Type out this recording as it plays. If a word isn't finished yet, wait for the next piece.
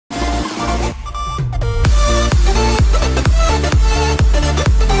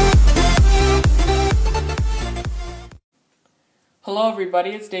Hello everybody,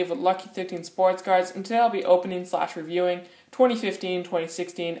 it's Dave with Lucky 13 Sports Cards, and today I'll be opening / reviewing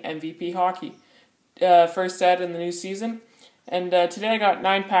 2015-2016 MVP Hockey. First set in the new season. And today I got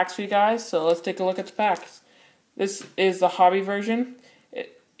 9 packs for you guys, so let's take a look at the packs. This is the hobby version.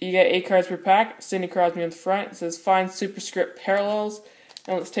 You get 8 cards per pack. Sidney Crosby on the front. It says find superscript parallels.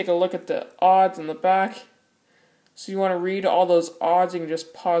 And let's take a look at the odds on the back. So you want to read all those odds, you can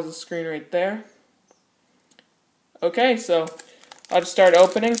just pause the screen right there. Okay, so I'll just start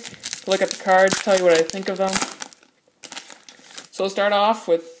opening, look at the cards, tell you what I think of them. So we'll start off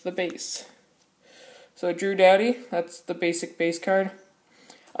with the base. So Drew Doughty, that's the basic base card.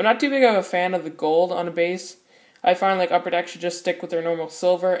 I'm not too big of a fan of the gold on a base. I find like Upper Deck should just stick with their normal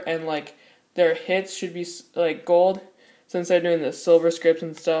silver, and like their hits should be like gold, since they're doing the silver scripts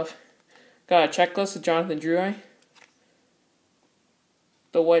and stuff. Got a checklist of Jonathan Drouin.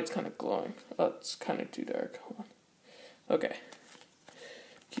 The white's kind of glowing. Oh, it's kind of too dark. Hold on. Okay.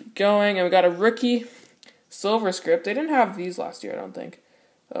 Keep going, and we got a rookie silver script. They didn't have these last year, I don't think.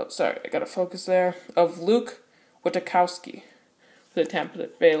 Oh, sorry, I gotta focus there. Of Luke Witkowski for the Tampa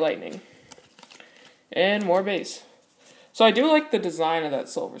Bay Lightning. And more base. So I do like the design of that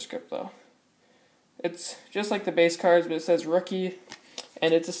silver script, though. It's just like the base cards, but it says rookie,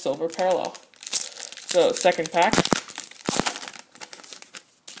 and it's a silver parallel. So, second pack.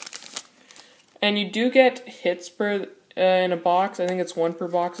 And you do get hits per in a box. I think it's 1 per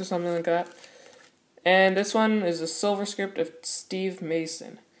box or something like that. And this one is a silver script of Steve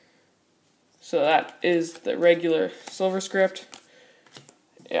Mason. So that is the regular silver script.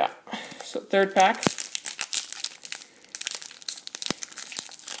 Yeah. So third pack.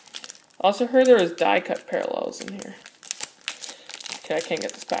 Also heard there was die cut parallels in here. Okay, I can't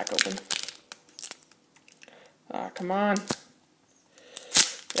get this pack open. Ah, come on.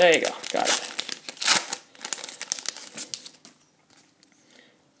 There you go. Got it.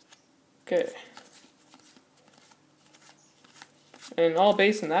 Okay. And all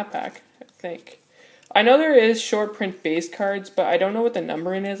base in that pack, I think. I know there is short print base cards, but I don't know what the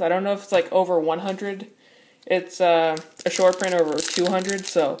numbering is. I don't know if it's like over 100. It's a short print over 200,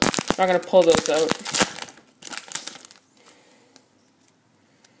 so I'm not going to pull those out.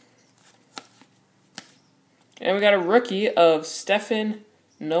 And we got a rookie of Stefan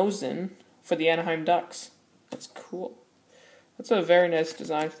Noesen for the Anaheim Ducks. That's cool. That's a very nice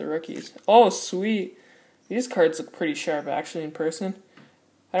design for the rookies. Oh, sweet. These cards look pretty sharp, actually, in person.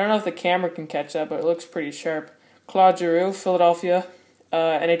 I don't know if the camera can catch that, but it looks pretty sharp. Claude Giroux, Philadelphia,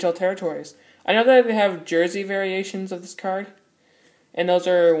 NHL Territories. I know that they have jersey variations of this card, and those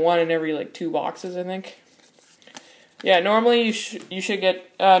are 1 in every, like, 2 boxes, I think. Yeah, normally you should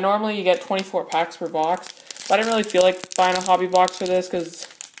get, normally you get 24 packs per box, but I didn't really feel like buying a hobby box for this, because,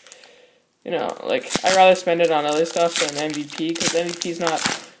 you know, like, I'd rather spend it on other stuff than MVP, because MVP is not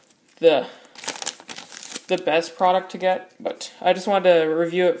the best product to get, but I just wanted to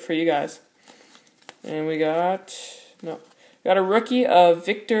review it for you guys. And we got a rookie of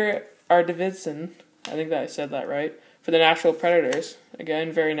Victor Arvidsson. I think that I said that right, for the Nashville Predators.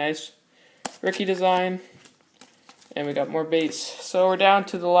 Again, very nice rookie design. And we got more base. So we're down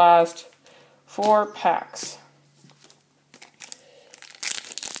to the last 4 packs.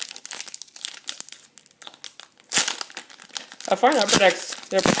 I find Upper Deck's,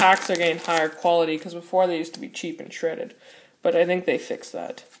 their packs are getting higher quality, because before they used to be cheap and shredded. But I think they fixed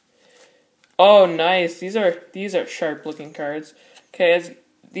that. Oh, nice. These are sharp looking cards. Okay,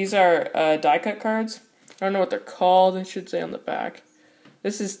 these are die cut cards. I don't know what they're called. It should say on the back.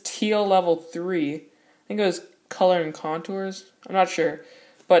 This is Teal level 3. I think it was color and contours. I'm not sure.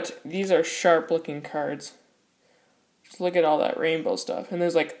 But these are sharp looking cards. Just look at all that rainbow stuff. And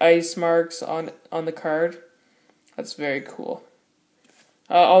there's like ice marks on the card. That's very cool.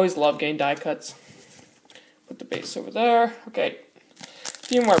 I always love getting die cuts. Put the base over there. Okay, a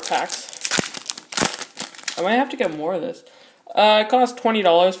few more packs. I might have to get more of this. It costs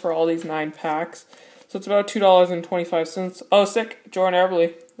 $20 for all these 9 packs. So it's about $2.25. Oh, sick. Jordan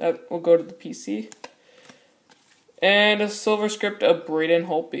Eberle. That will go to the PC. And a silver script of Braden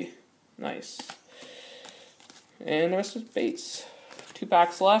Holtby. Nice. And the rest is base. 2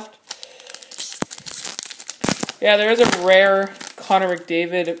 packs left. Yeah, there is a rare Connor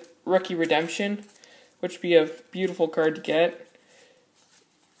McDavid Rookie Redemption, which would be a beautiful card to get.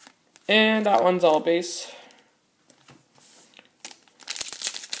 And that one's all base.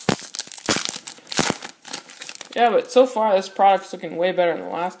 Yeah, but so far this product's looking way better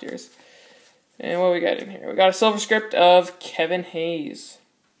than last year's. And what we got in here? We got a silver script of Kevin Hayes.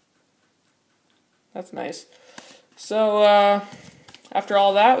 That's nice. So, after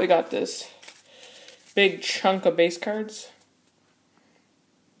all that, we got this big chunk of base cards.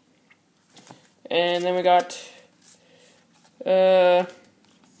 And then we got 4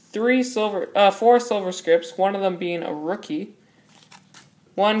 silver scripts, one of them being a rookie.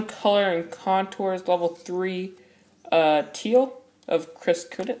 1 color and contours level 3 teal of Chris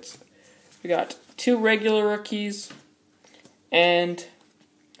Kunitz. We got 2 regular rookies and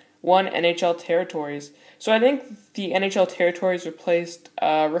 1 NHL Territories. So I think the NHL Territories replaced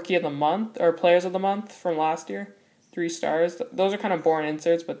Rookie of the Month or Players of the Month from last year. 3 stars. Those are kind of boring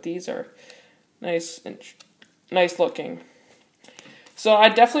inserts, but these are nice looking. So I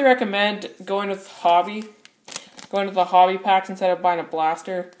definitely recommend going with the hobby packs instead of buying a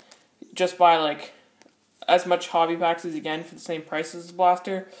blaster. Just buy like as much hobby packs as you can for the same price as the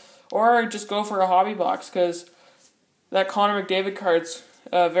blaster, or just go for a hobby box because that Connor McDavid card's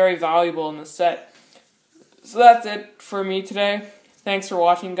very valuable in the set. So that's it for me today. Thanks for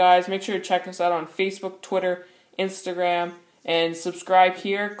watching, guys. Make sure to check us out on Facebook, Twitter, Instagram, and subscribe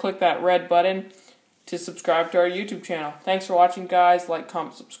here. Click that red button to subscribe to our YouTube channel. Thanks for watching, guys. Like,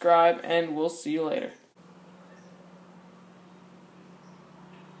 comment, subscribe, and we'll see you later.